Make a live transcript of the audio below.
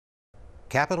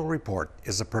Capitol Report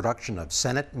is a production of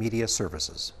Senate Media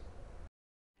Services.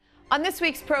 On this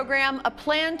week's program, a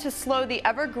plan to slow the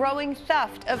ever-growing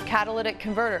theft of catalytic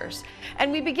converters.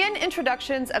 And we begin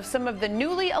introductions of some of the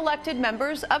newly elected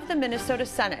members of the Minnesota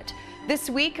Senate, this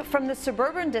week from the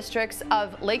suburban districts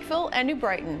of Lakeville and New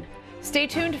Brighton. Stay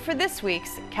tuned for this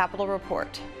week's Capitol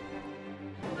Report.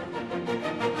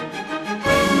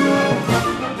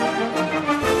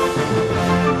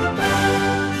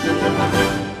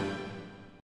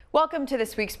 Welcome to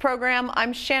this week's program.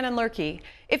 I'm Shannon.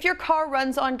 If your car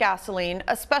runs on gasoline,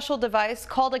 a special device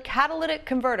called a catalytic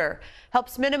converter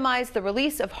helps minimize the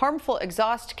release of harmful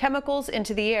exhaust chemicals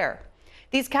into the air.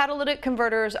 These catalytic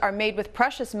converters are made with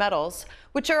precious metals,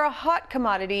 which are a hot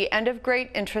commodity and of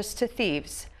great interest to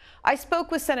thieves. I spoke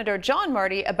with Senator John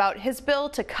Marty about his bill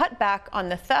to cut back on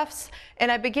the thefts, and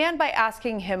I began by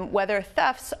asking him whether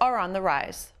thefts are on the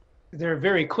rise. They're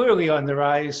very clearly on the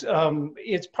rise.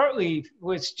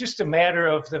 It's just a matter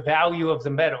of the value of the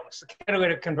metals. The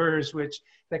catalytic converters, which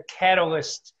the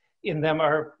catalysts in them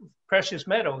are precious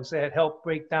metals that help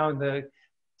break down the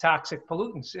toxic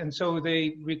pollutants. And so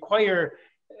they require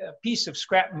a piece of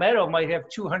scrap metal might have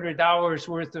 $200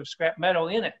 worth of scrap metal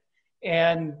in it.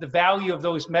 And the value of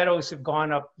those metals have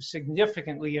gone up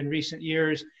significantly in recent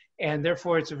years. And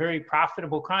therefore, it's a very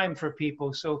profitable crime for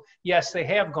people. So yes, they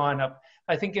have gone up.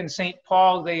 I think in St.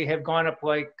 Paul, they have gone up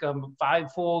like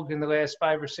fivefold in the last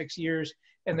 5 or 6 years,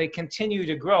 and they continue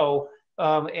to grow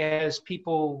as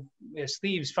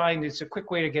thieves find it's a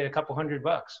quick way to get a couple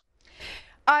 $100.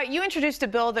 You introduced a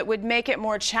bill that would make it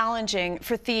more challenging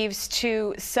for thieves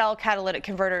to sell catalytic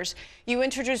converters. You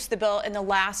introduced the bill in the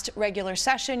last regular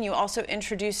session. You also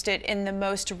introduced it in the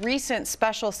most recent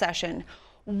special session.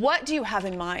 What do you have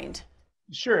in mind?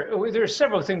 Sure. There are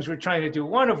several things we're trying to do.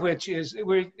 One of which is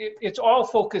it's all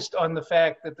focused on the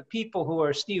fact that the people who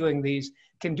are stealing these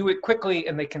can do it quickly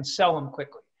and they can sell them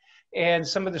quickly. And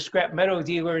some of the scrap metal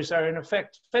dealers are in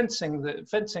effect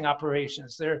fencing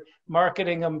operations. They're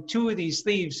marketing them to these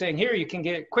thieves saying, here, you can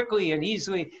get it quickly and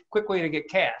easily, quick way to get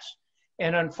cash.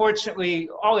 And unfortunately,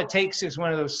 all it takes is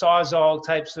one of those Sawzall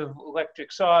types of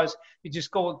electric saws. You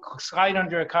just go slide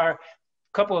under a car, a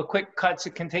couple of quick cuts.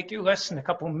 It can take you less than a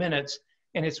couple of minutes.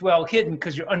 And it's well hidden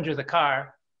because you're under the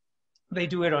car. They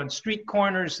do it on street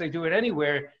corners. They do it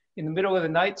anywhere in the middle of the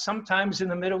night, sometimes in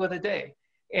the middle of the day.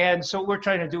 And so what we're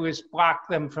trying to do is block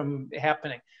them from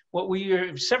happening.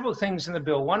 Several things in the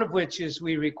bill, one of which is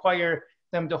we require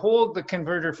them to hold the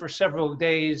converter for several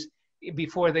days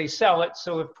before they sell it.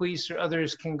 So if police or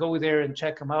others can go there and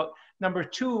check them out. Number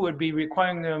two would be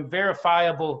requiring them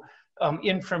verifiable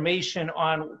information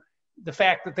on the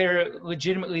fact that they're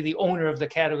legitimately the owner of the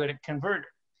catalytic converter.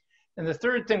 And the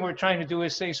third thing we're trying to do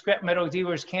is say scrap metal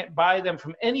dealers can't buy them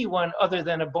from anyone other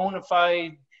than a bona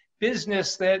fide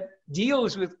business that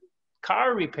deals with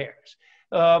car repairs.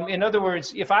 In other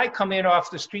words, if I come in off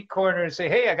the street corner and say,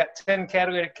 hey, I got 10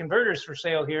 catalytic converters for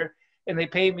sale here, and they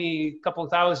pay me a couple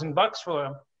 $1,000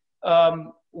 for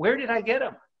them, where did I get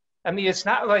them? I mean, it's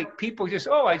not like people just,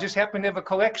 oh, I just happen to have a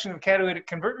collection of catalytic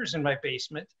converters in my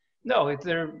basement. No,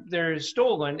 they're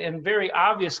stolen, and very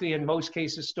obviously in most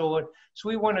cases stolen. So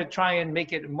we want to try and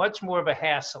make it much more of a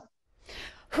hassle.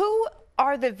 Who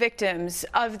are the victims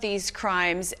of these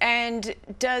crimes, and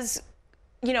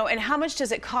and how much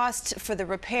does it cost for the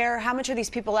repair? How much are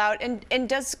these people out, and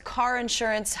does car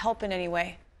insurance help in any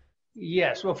way?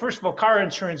 Yes. Well, first of all, car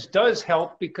insurance does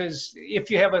help because if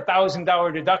you have a $1,000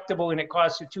 deductible and it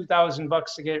costs you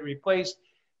 $2,000 to get it replaced,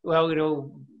 well,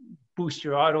 it'll boost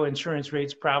your auto insurance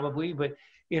rates probably, but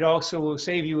it also will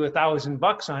save you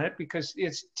 $1,000 on it because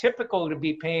it's typical to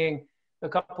be paying a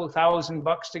couple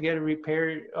 $1,000 to get a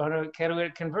repair on a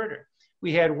catalytic converter.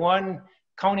 We had one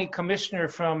county commissioner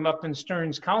from up in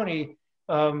Stearns County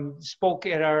spoke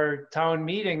at our town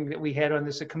meeting that we had on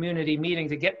this, a community meeting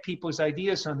to get people's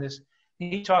ideas on this.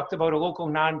 He talked about a local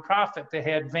nonprofit that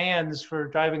had vans for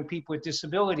driving people with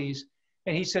disabilities.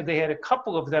 And he said they had a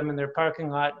couple of them in their parking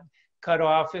lot cut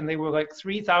off, and they were like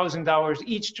 $3,000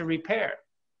 each to repair.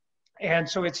 And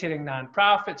so it's hitting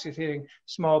nonprofits, it's hitting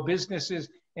small businesses,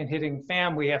 and hitting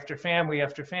family after family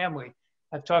after family.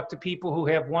 I've talked to people who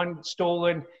have one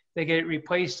stolen, they get it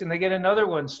replaced, and they get another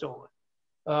one stolen.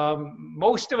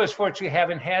 Most of us, fortunately,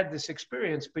 haven't had this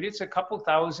experience, but it's a couple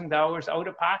 $1,000s out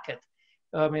of pocket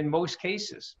in most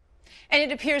cases. And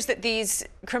it appears that these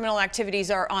criminal activities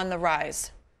are on the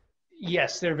rise.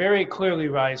 Yes, they're very clearly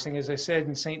rising. As I said,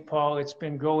 in St. Paul, it's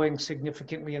been growing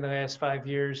significantly in the last 5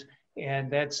 years.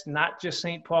 And that's not just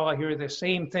St. Paul. I hear the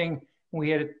same thing. We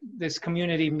had this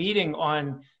community meeting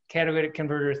on catalytic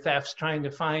converter thefts, trying to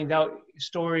find out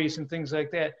stories and things like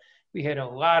that. We had a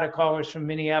lot of callers from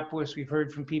Minneapolis. We've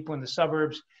heard from people in the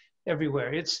suburbs,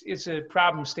 everywhere. It's a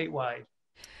problem statewide.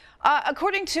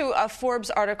 According to a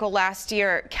Forbes article last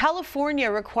year,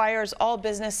 California requires all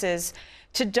businesses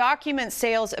to document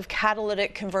sales of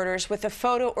catalytic converters with a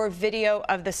photo or video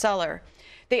of the seller.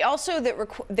 They also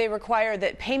require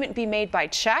that payment be made by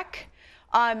check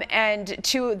and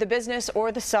to the business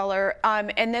or the seller,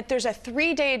 and that there's a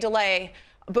 3-day delay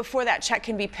before that check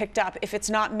can be picked up if it's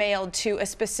not mailed to a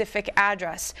specific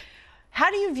address. How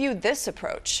do you view this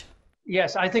approach?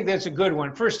 Yes, I think that's a good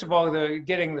one. First of all,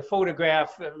 getting the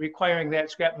photograph, requiring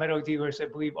that scrap metal dealers, I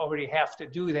believe, already have to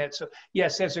do that. So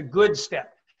yes, that's a good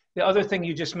step. The other thing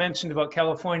you just mentioned about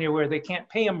California, where they can't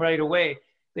pay them right away,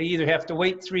 they either have to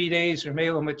wait 3 days or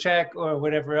mail them a check or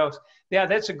whatever else. Yeah,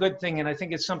 that's a good thing. And I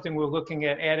think it's something we're looking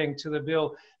at adding to the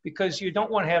bill, because you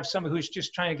don't want to have somebody who's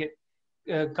just trying to get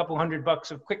a couple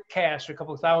 $100 of quick cash or a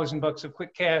couple $1,000 of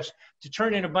quick cash to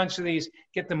turn in a bunch of these,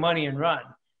 get the money and run.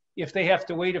 If they have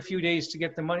to wait a few days to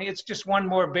get the money, it's just one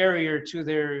more barrier to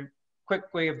their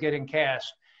quick way of getting cash.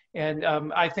 And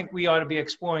I think we ought to be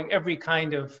exploring every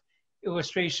kind of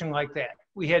illustration like that.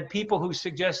 We had people who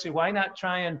suggested, why not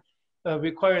try and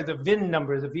require the VIN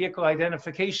number, the vehicle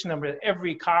identification number.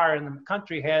 Every car in the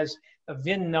country has a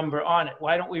VIN number on it.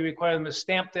 Why don't we require them to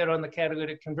stamp that on the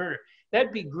catalytic converter?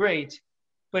 That'd be great.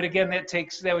 But again,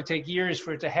 that would take years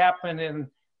for it to happen.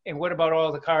 And what about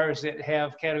all the cars that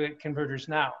have catalytic converters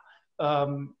now?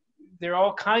 There are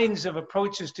all kinds of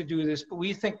approaches to do this, but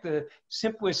we think the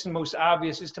simplest and most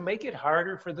obvious is to make it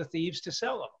harder for the thieves to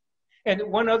sell them.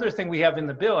 And one other thing we have in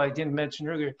the bill I didn't mention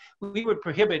earlier, we would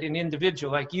prohibit an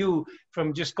individual like you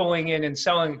from just going in and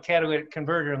selling a catalytic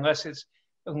converter unless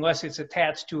it's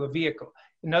attached to a vehicle.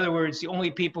 In other words, the only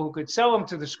people who could sell them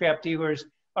to the scrap dealers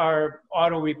are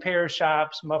auto repair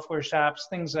shops, muffler shops,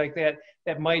 things like that,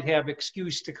 that might have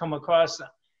excuse to come across them.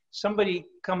 Somebody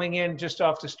coming in just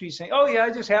off the street saying, oh yeah,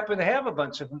 I just happen to have a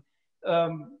bunch of them.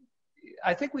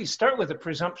 I think we start with the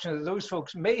presumption that those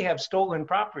folks may have stolen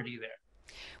property there.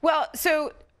 Well,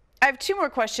 so I have 2 more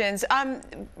questions.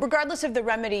 Regardless of the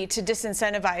remedy to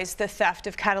disincentivize the theft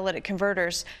of catalytic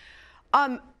converters,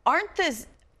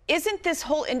 isn't this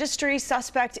whole industry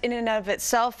suspect in and of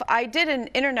itself? I did an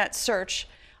internet search.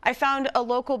 I found a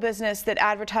local business that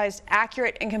advertised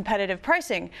accurate and competitive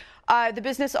pricing. The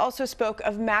business also spoke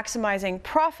of maximizing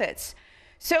profits.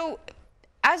 So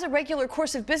as a regular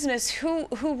course of business, who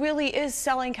really is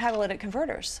selling catalytic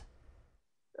converters?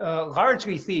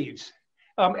 Largely thieves.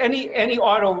 Any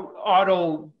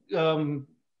auto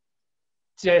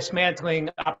dismantling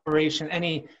operation,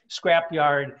 any scrap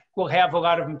yard will have a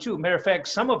lot of them too. Matter of fact,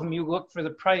 some of them you look for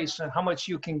the price and how much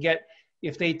you can get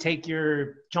if they take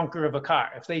your junker of a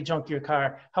car. If they junk your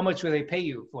car, how much will they pay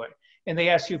you for it? And they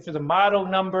ask you for the model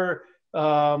number,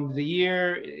 the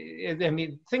year, I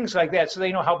mean, things like that. So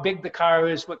they know how big the car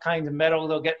is, what kind of metal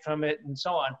they'll get from it, and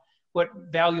so on, what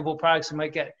valuable products they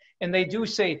might get. And they do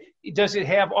say, does it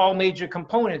have all major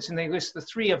components? And they list the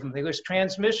 3 of them. They list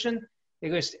transmission,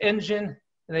 they list engine,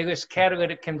 and they list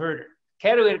catalytic converter.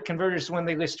 Catalytic converter is the one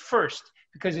they list first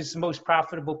because it's the most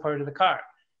profitable part of the car.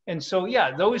 And so,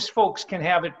 yeah, those folks can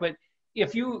have it. But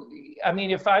if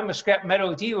I'm a scrap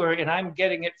metal dealer and I'm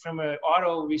getting it from an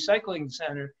auto recycling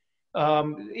center,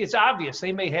 it's obvious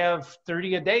they may have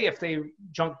 30 a day if they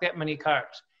junk that many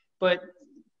cars. But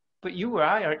you or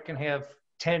I aren't going to have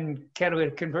 10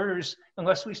 catalytic converters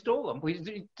unless we stole them.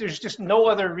 There's just no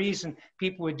other reason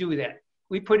people would do that.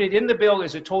 We put it in the bill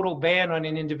as a total ban on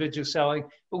an individual selling,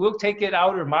 but we'll take it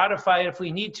out or modify it if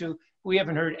we need to. We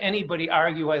haven't heard anybody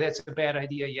argue why that's a bad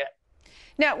idea yet.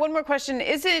 Now, one more question.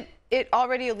 Is it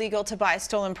already illegal to buy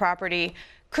stolen property?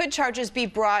 Could charges be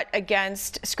brought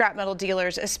against scrap metal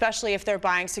dealers, especially if they're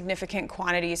buying significant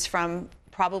quantities from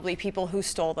probably people who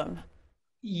stole them?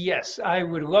 Yes, I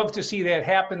would love to see that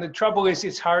happen. The trouble is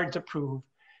it's hard to prove.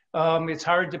 It's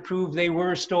hard to prove they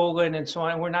were stolen and so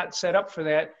on. We're not set up for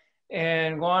that.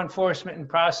 And law enforcement and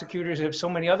prosecutors have so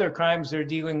many other crimes they're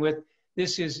dealing with.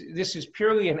 This is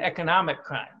purely an economic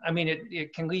crime. I mean,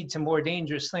 it can lead to more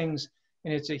dangerous things,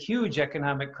 and it's a huge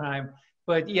economic crime.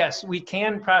 But yes, we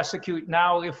can prosecute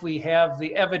now if we have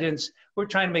the evidence. We're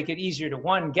trying to make it easier to,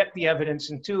 1, get the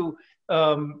evidence, and 2,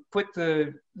 put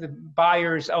the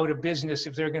buyers out of business.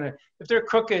 If they're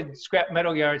crooked scrap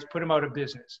metal yards, put them out of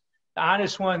business. The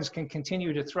honest ones can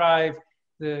continue to thrive.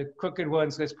 The crooked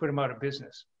ones, let's put them out of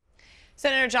business.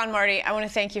 Senator John Marty, I want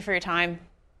to thank you for your time.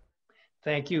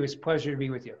 Thank you. It's a pleasure to be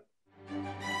with you.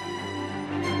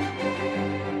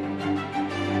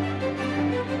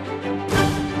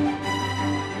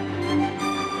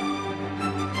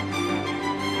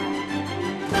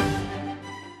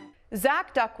 Zach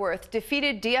Zach Duckworth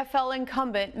defeated DFL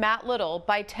incumbent Matt Little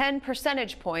by 10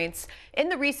 percentage points in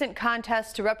the recent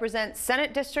contest to represent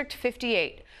Senate District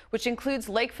 58, which includes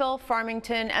Lakeville,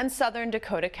 Farmington, and Southern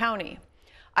Dakota County.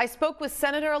 I spoke with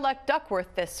Senator-elect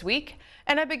Duckworth this week,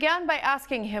 and I began by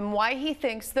asking him why he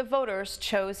thinks the voters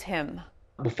chose him.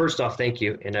 Well, first off, thank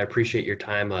you, and I appreciate your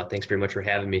time. Thanks very much for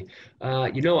having me.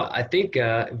 I think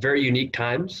very unique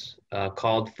times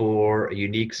called for a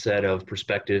unique set of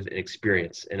perspective and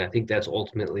experience, and I think that's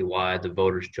ultimately why the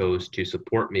voters chose to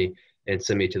support me and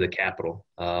send me to the Capitol.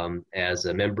 As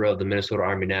a member of the Minnesota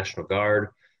Army National Guard,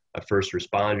 a first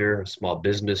responder, a small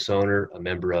business owner, a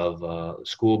member of the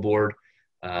school board,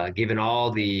 given all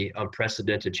the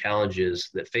unprecedented challenges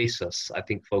that face us, I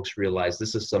think folks realize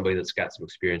this is somebody that's got some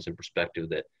experience and perspective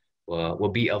that will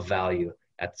be of value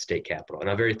at the state capitol. And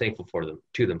I'm very thankful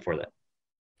to them for that.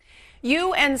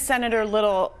 You and Senator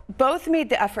Little both made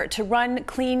the effort to run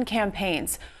clean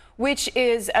campaigns, which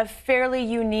is a fairly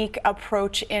unique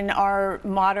approach in our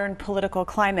modern political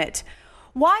climate.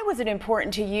 Why was it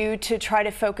important to you to try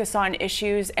to focus on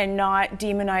issues and not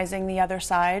demonizing the other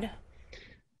side?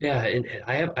 Yeah, and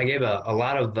I gave a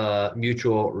lot of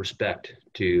mutual respect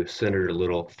to Senator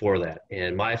Little for that.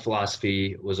 And my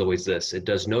philosophy was always this: it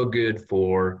does no good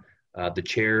for the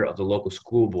chair of the local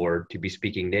school board to be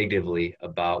speaking negatively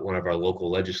about one of our local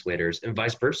legislators, and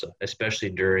vice versa, especially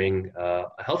during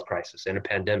a health crisis and a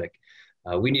pandemic.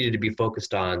 We needed to be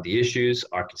focused on the issues,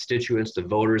 our constituents, the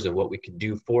voters, and what we could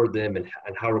do for them, and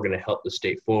how we're going to help the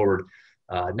state forward,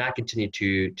 not continue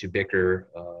to bicker.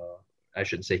 I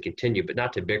shouldn't say continue, but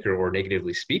not to bicker or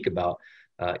negatively speak about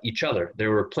each other. There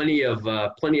were plenty of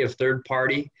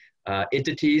third-party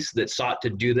entities that sought to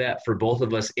do that for both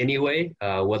of us anyway,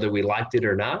 whether we liked it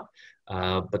or not.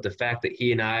 But the fact that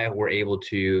he and I were able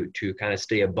to kind of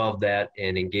stay above that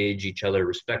and engage each other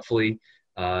respectfully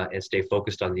and stay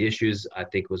focused on the issues, I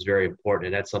think was very important,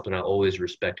 and that's something I always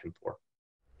respect him for.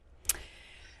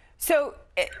 So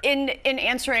in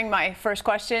answering my first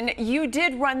question, you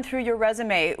did run through your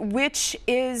resume, which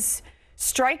is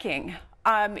striking.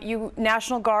 You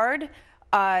National Guard,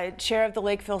 chair of the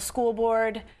Lakeville School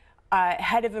Board,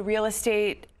 head of a real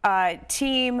estate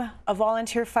team, a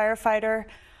volunteer firefighter.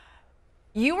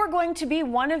 You are going to be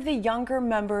one of the younger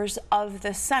members of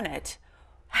the Senate.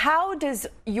 How does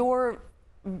your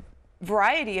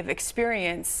variety of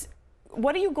experience,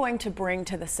 what are you going to bring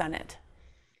to the Senate?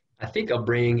 I think I'll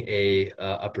bring a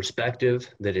perspective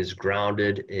that is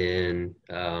grounded in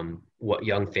what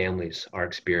young families are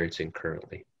experiencing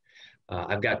currently.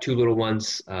 I've got two little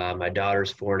ones. My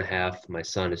daughter's 4.5. My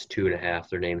son is 2.5.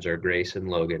 Their names are Grace and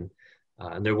Logan.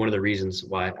 And they're one of the reasons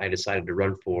why I decided to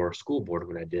run for school board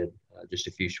when I did just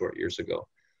a few short years ago.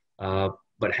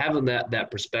 But having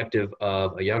that perspective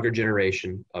of a younger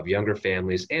generation, of younger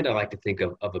families, and I like to think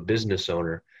of a business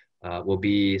owner, will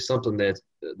be something that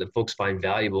folks find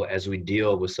valuable as we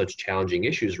deal with such challenging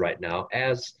issues right now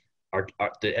as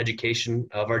the education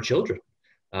of our children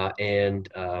and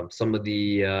some of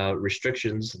the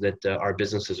restrictions that our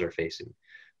businesses are facing.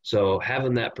 So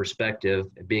having that perspective,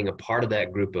 being a part of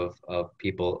that group of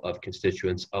people, of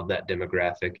constituents, of that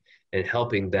demographic, and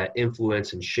helping that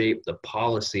influence and shape the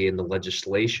policy and the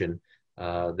legislation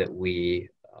that we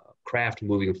craft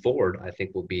moving forward, I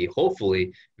think will be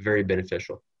hopefully very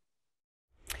beneficial.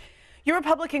 Your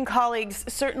Republican colleagues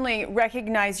certainly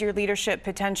recognize your leadership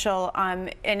potential,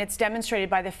 and it's demonstrated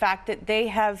by the fact that they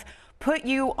have put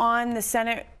you on the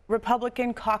Senate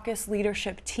Republican caucus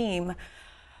leadership team.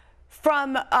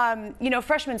 From,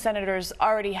 freshman senators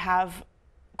already have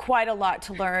quite a lot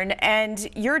to learn, and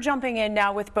you're jumping in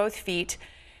now with both feet.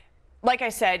 Like I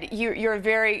said, you're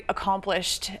very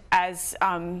accomplished as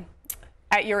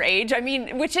at your age.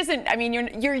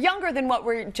 You're younger than what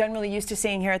we're generally used to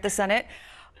seeing here at the Senate.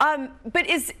 But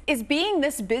is being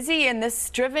this busy and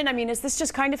this driven, is this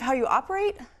just kind of how you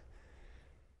operate?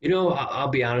 I'll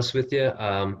be honest with you.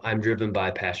 I'm driven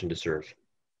by passion to serve,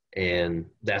 and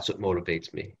that's what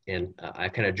motivates me. And I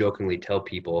kind of jokingly tell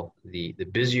people the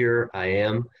busier I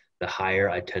am, the higher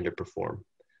I tend to perform.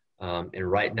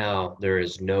 And right now, there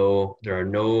are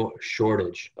no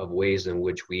shortage of ways in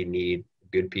which we need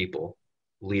good people,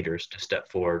 leaders, to step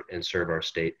forward and serve our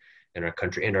state and our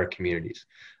country and our communities.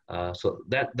 So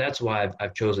that's why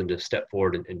I've chosen to step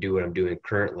forward and do what I'm doing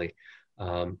currently.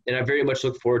 And I very much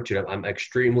look forward to it. I'm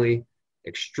extremely,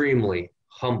 extremely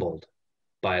humbled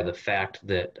by the fact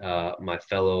that my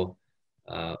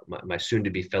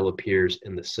soon-to-be fellow peers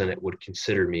in the Senate would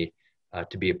consider me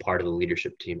to be a part of the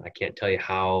leadership team. I can't tell you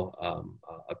how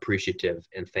appreciative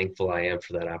and thankful I am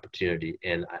for that opportunity.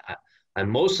 And I'm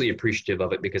mostly appreciative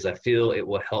of it because I feel it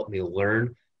will help me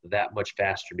learn that much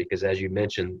faster, because as you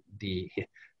mentioned, the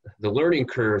learning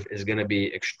curve is going to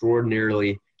be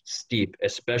extraordinarily steep,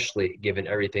 especially given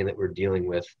everything that we're dealing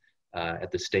with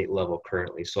at the state level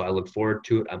currently. So I look forward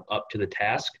to it. I'm up to the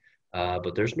task,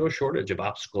 but there's no shortage of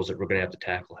obstacles that we're going to have to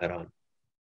tackle head on.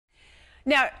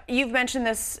 Now, you've mentioned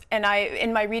this, and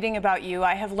in my reading about you,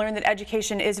 I have learned that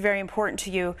education is very important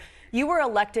to you. You were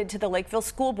elected to the Lakeville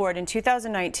School Board in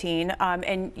 2019,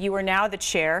 and you are now the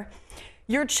chair.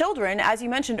 Your children, as you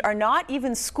mentioned, are not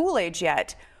even school age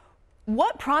yet.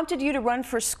 What prompted you to run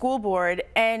for school board,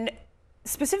 and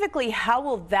specifically, how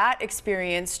will that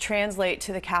experience translate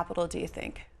to the Capitol, do you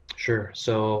think? Sure.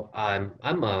 So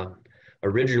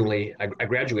originally, I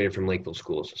graduated from Lakeville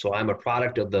schools. So I'm a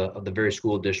product of the very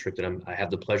school district that I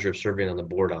have the pleasure of serving on the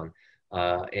board on.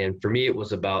 And for me, it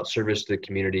was about service to the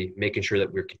community, making sure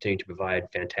that we're continuing to provide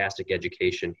fantastic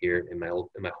education here in my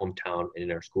hometown and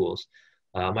in our schools.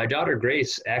 My daughter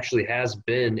Grace actually has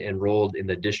been enrolled in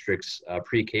the district's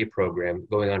pre-K program,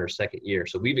 going on her second year.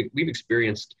 So we've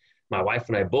experienced, my wife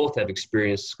and I both have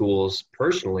experienced schools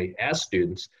personally as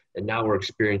students, and now we're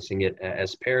experiencing it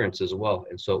as parents as well.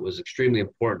 And so it was extremely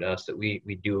important to us that we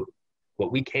do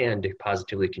what we can to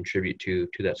positively contribute to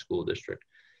that school district.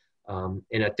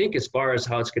 And I think as far as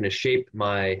how it's going to shape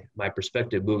my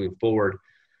perspective moving forward,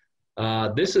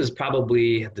 this is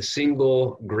probably the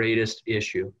single greatest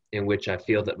issue in which I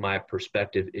feel that my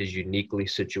perspective is uniquely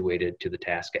situated to the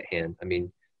task at hand. I mean,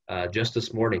 just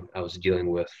this morning, I was dealing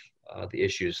with the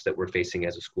issues that we're facing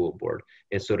as a school board.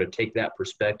 And so to take that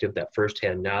perspective, that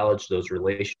firsthand knowledge, those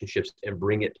relationships, and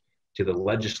bring it to the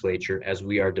legislature as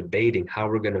we are debating how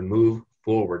we're going to move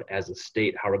forward as a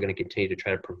state, how we're going to continue to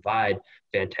try to provide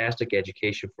fantastic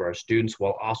education for our students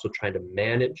while also trying to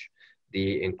manage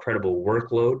the incredible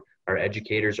workload our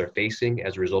educators are facing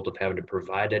as a result of having to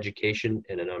provide education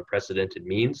in an unprecedented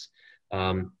means.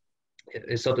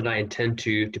 It's something I intend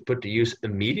to put to use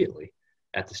immediately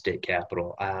at the state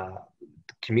capitol.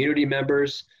 Community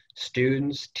members,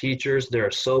 students, teachers, there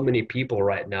are so many people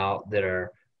right now that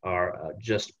are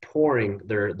just pouring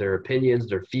their opinions,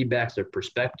 their feedbacks, their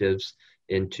perspectives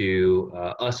into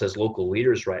us as local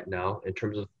leaders right now in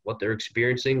terms of what they're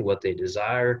experiencing, what they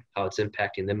desire, how it's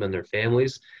impacting them and their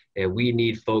families. And we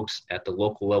need folks at the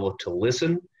local level to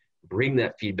listen, bring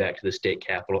that feedback to the state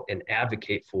capitol, and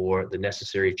advocate for the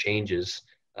necessary changes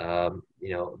that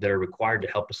are required to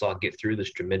help us all get through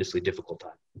this tremendously difficult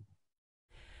time.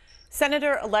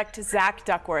 Senator-elect Zach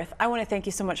Duckworth, I want to thank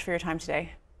you so much for your time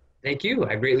today. Thank you.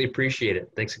 I greatly appreciate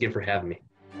it. Thanks again for having me.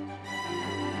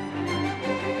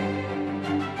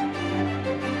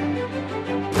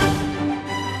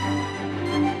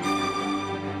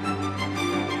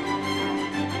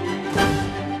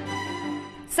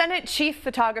 Senate Chief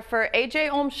Photographer A.J.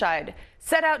 Olmscheid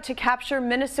set out to capture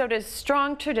Minnesota's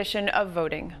strong tradition of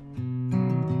voting.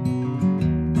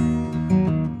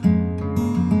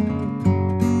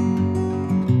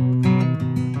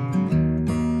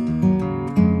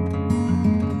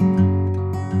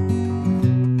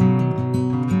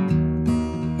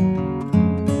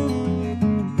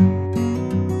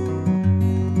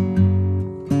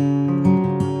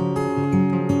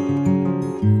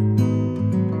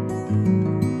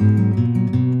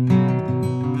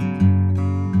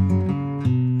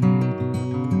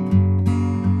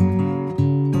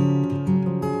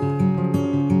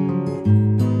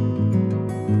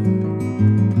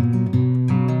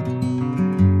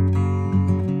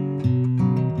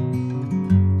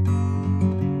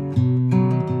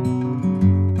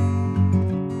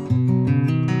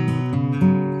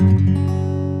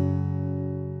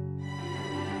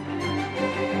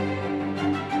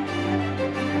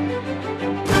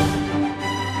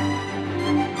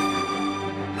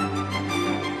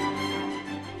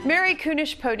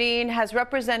 Kunesh-Podein has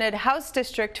represented House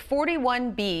District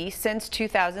 41B since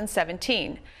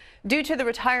 2017. Due to the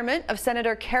retirement of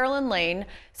Senator Carolyn Lane,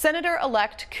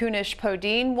 Senator-elect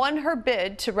Kunesh-Podein won her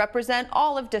bid to represent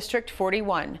all of District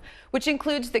 41, which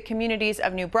includes the communities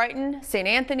of New Brighton, St.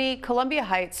 Anthony, Columbia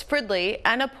Heights, Fridley,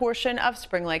 and a portion of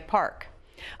Spring Lake Park.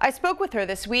 I spoke with her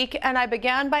this week, and I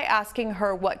began by asking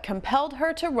her what compelled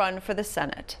her to run for the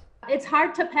Senate. It's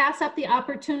hard to pass up the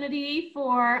opportunity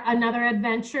for another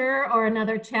adventure or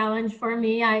another challenge for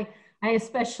me. I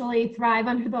especially thrive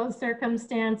under those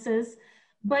circumstances,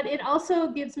 but it also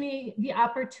gives me the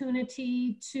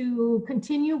opportunity to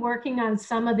continue working on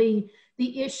some of the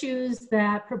issues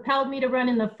that propelled me to run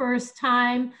in the first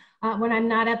time. When I'm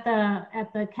not at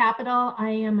the Capitol,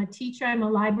 I am a teacher. I'm a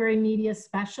library media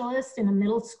specialist in a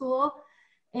middle school.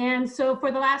 And so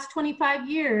for the last 25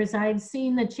 years, I've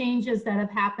seen the changes that have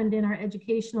happened in our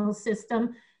educational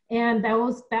system. And that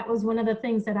was one of the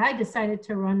things that I decided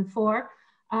to run for.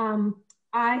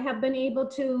 I have been able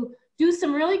to do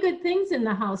some really good things in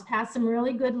the House, pass some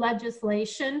really good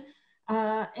legislation.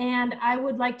 And I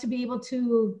would like to be able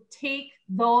to take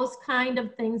those kind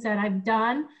of things that I've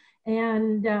done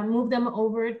and move them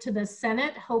over to the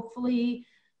Senate, hopefully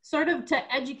sort of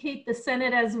to educate the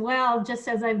Senate as well, just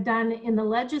as I've done in the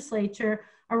legislature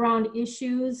around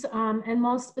issues, and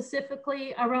most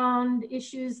specifically around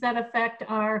issues that affect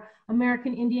our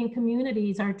American Indian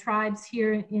communities, our tribes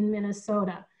here in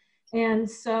Minnesota. And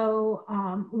so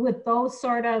with those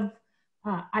sort of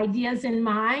ideas in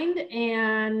mind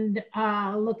and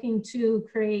looking to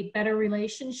create better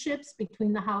relationships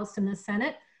between the House and the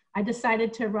Senate, I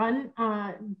decided to run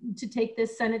to take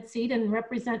this Senate seat and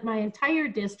represent my entire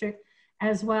district,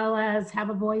 as well as have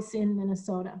a voice in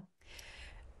Minnesota.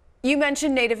 You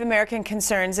mentioned Native American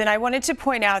concerns, and I wanted to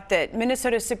point out that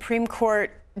Minnesota Supreme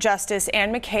Court Justice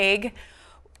Anne McCaig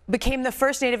became the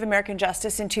first Native American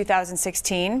justice in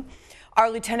 2016. Our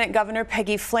Lieutenant Governor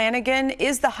Peggy Flanagan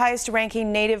is the highest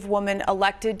ranking Native woman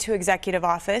elected to executive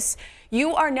office.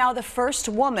 You are now the first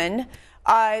woman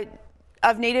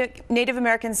of Native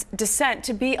American descent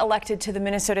to be elected to the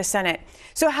Minnesota Senate.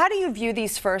 So how do you view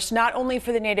these first, not only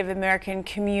for the Native American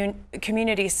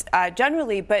communities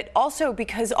generally, but also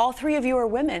because all three of you are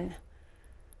women?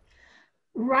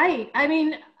 Right. I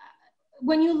mean,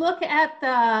 when you look at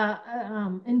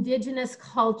the indigenous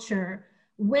culture,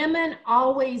 women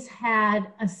always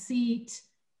had a seat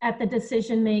at the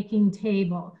decision-making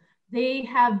table. They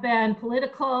have been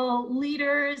political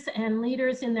leaders and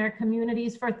leaders in their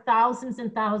communities for thousands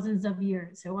and thousands of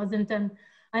years. It wasn't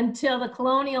until the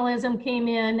colonialism came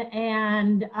in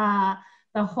and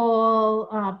the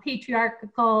whole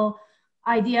patriarchal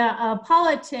idea of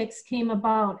politics came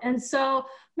about. And so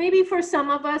maybe for some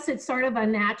of us, it's sort of a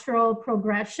natural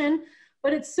progression,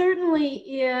 but it certainly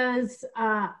is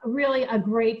really a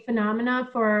great phenomena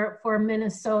for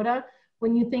Minnesota.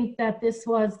 When you think that this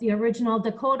was the original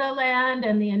Dakota land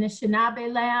and the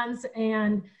Anishinaabe lands,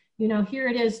 and you know, here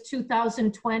it is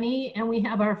 2020, and we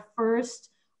have our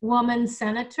first woman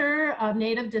senator of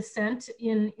Native descent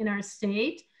in our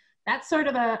state. That's sort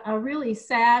of a really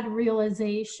sad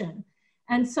realization.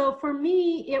 And so for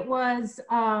me, it was,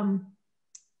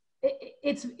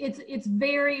 it's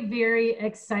very, very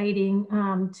exciting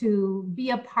to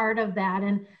be a part of that.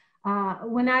 And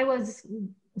when I was,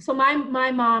 so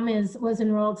my mom was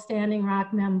enrolled Standing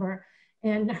Rock member,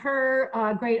 and her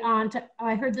great aunt,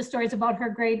 I heard the stories about her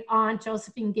great aunt,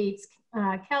 Josephine Gates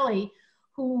Kelly,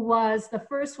 who was the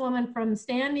first woman from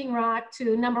Standing Rock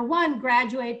to, number one,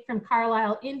 graduate from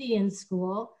Carlisle Indian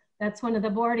School. That's one of the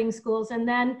boarding schools. And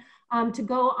then to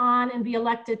go on and be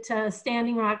elected to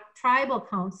Standing Rock Tribal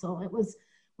Council.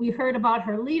 We heard about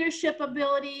her leadership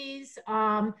abilities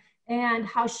and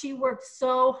how she worked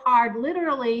so hard,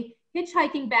 literally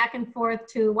hitchhiking back and forth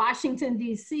to Washington,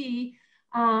 D.C.,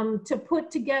 to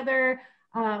put together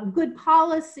good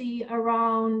policy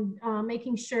around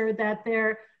making sure that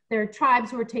their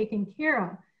tribes were taken care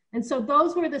of. And so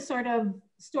those were the sort of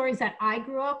stories that I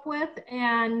grew up with,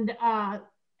 and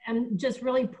I'm just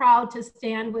really proud to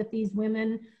stand with these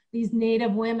women, these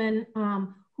Native women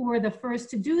who were the first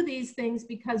to do these things,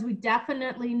 because we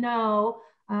definitely know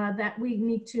that we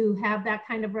need to have that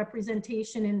kind of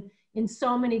representation in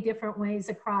so many different ways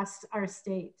across our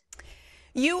state.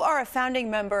 You are a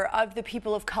founding member of the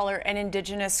People of Color and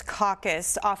Indigenous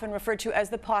Caucus, often referred to as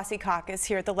the Posse Caucus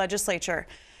here at the legislature.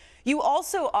 You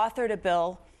also authored a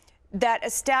bill that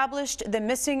established the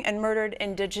Missing and Murdered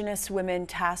Indigenous Women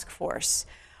Task Force,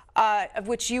 of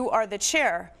which you are the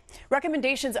chair.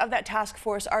 Recommendations of that task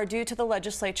force are due to the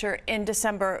legislature in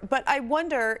December, but I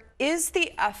wonder, is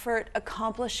the effort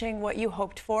accomplishing what you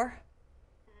hoped for?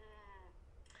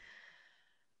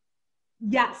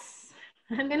 Yes,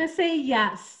 I'm going to say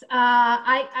yes. You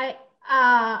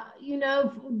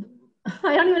know,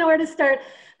 I don't even know where to start.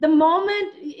 The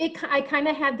moment I kind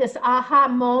of had this aha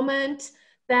moment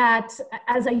that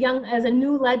as a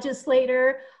new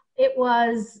legislator, it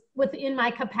was within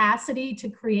my capacity to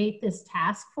create this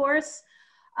task force,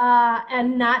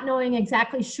 and not knowing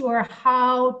exactly sure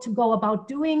how to go about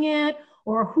doing it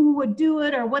or who would do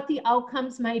it or what the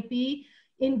outcomes might be.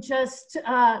 In just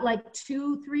like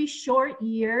 2-3 short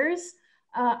years,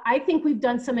 I think we've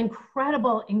done some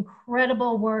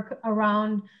incredible work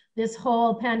around this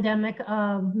whole pandemic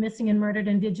of missing and murdered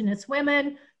Indigenous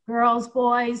women, girls,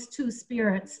 boys,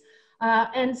 two-spirits.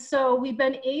 And so we've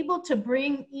been able to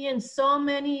bring in so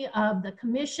many of the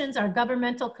commissions, our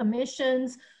governmental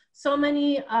commissions, so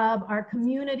many of our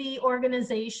community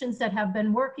organizations that have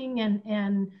been working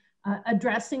and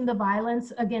addressing the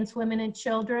violence against women and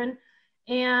children,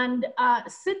 and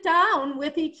sit down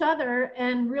with each other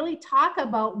and really talk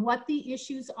about what the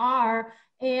issues are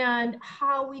and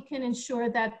how we can ensure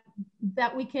that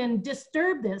we can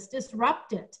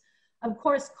disrupt it. Of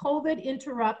course, COVID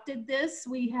interrupted this.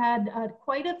 We had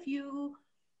quite a few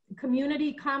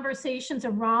community conversations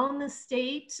around the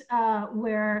state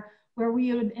where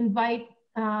we would invite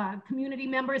community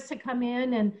members to come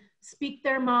in and speak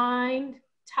their mind,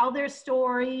 tell their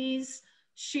stories,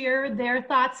 share their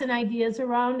thoughts and ideas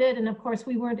around it. And of course,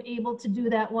 we weren't able to do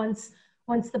that once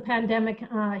the pandemic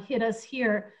hit us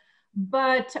here.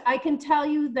 But I can tell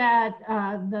you that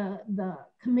the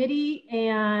committee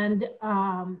and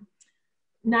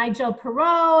Nigel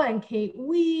Perot and Kate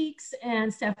Weeks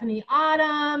and Stephanie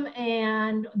Autumn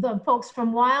and the folks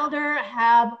from Wilder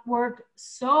have worked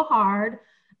so hard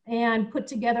and put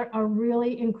together a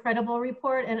really incredible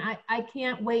report. And I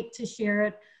can't wait to share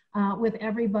it with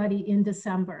everybody in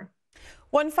December.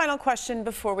 One final question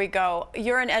before we go.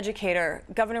 You're an educator.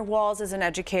 Governor Walz is an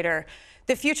educator.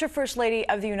 The future First Lady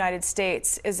of the United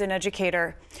States is an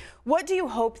educator. What do you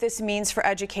hope this means for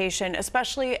education,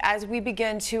 especially as we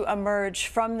begin to emerge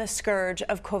from the scourge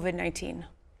of COVID-19?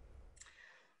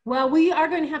 Well, we are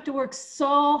going to have to work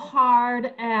so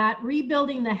hard at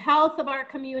rebuilding the health of our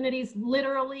communities,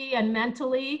 literally and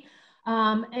mentally,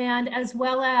 and as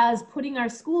well as putting our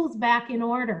schools back in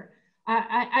order.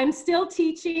 I'm still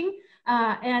teaching,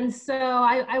 and so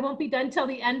I won't be done till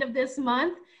the end of this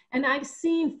month. And I've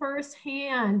seen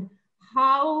firsthand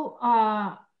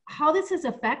how this has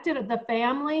affected the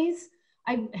families.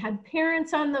 I've had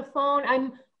parents on the phone.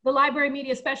 I'm the library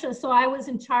media specialist, so I was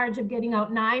in charge of getting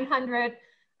out 900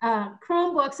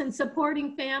 Chromebooks and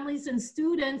supporting families and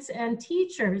students and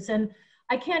teachers. And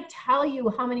I can't tell you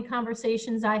how many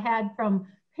conversations I had from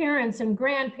parents and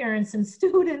grandparents and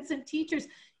students and teachers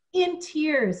in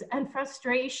tears and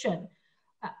frustration.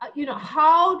 You know,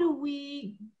 how do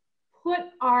we put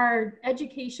our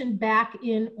education back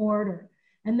in order?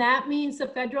 And that means the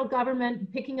federal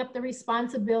government picking up the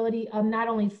responsibility of not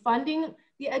only funding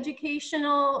the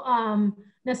educational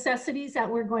necessities that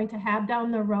we're going to have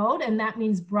down the road, and that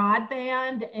means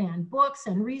broadband and books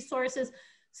and resources.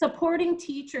 Supporting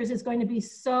teachers is going to be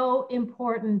so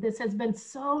important. This has been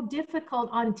so difficult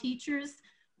on teachers.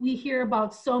 We hear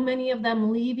about so many of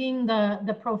them leaving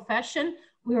the profession.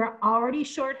 We are already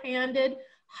shorthanded.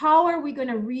 How are we going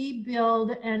to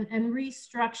rebuild and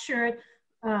restructure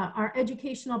our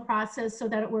educational process so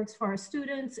that it works for our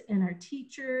students and our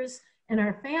teachers and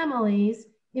our families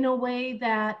in a way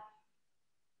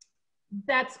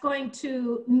that's going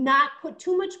to not put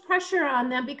too much pressure on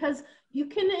them? Because you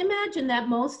can imagine that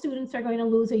most students are going to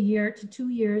lose 1 year to 2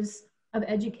 years of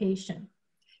education.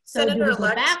 So do we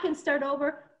go back and start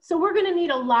over? So we're going to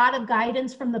need a lot of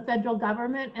guidance from the federal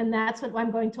government, and that's what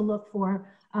I'm going to look for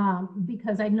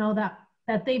because I know that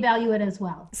they value it as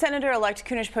well. Senator-elect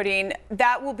Kunesh-Podein,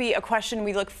 that will be a question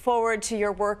we look forward to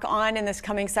your work on in this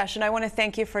coming session. I want to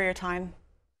thank you for your time.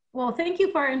 Well, thank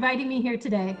you for inviting me here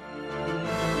today.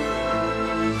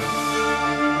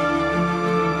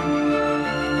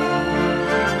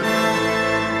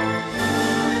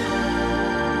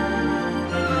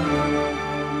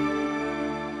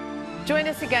 Join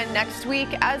us again next week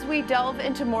as we delve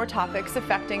into more topics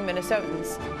affecting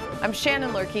Minnesotans. I'm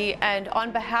Shannon Lurkey, and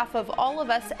on behalf of all of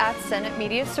us at Senate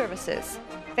Media Services,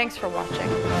 thanks for watching.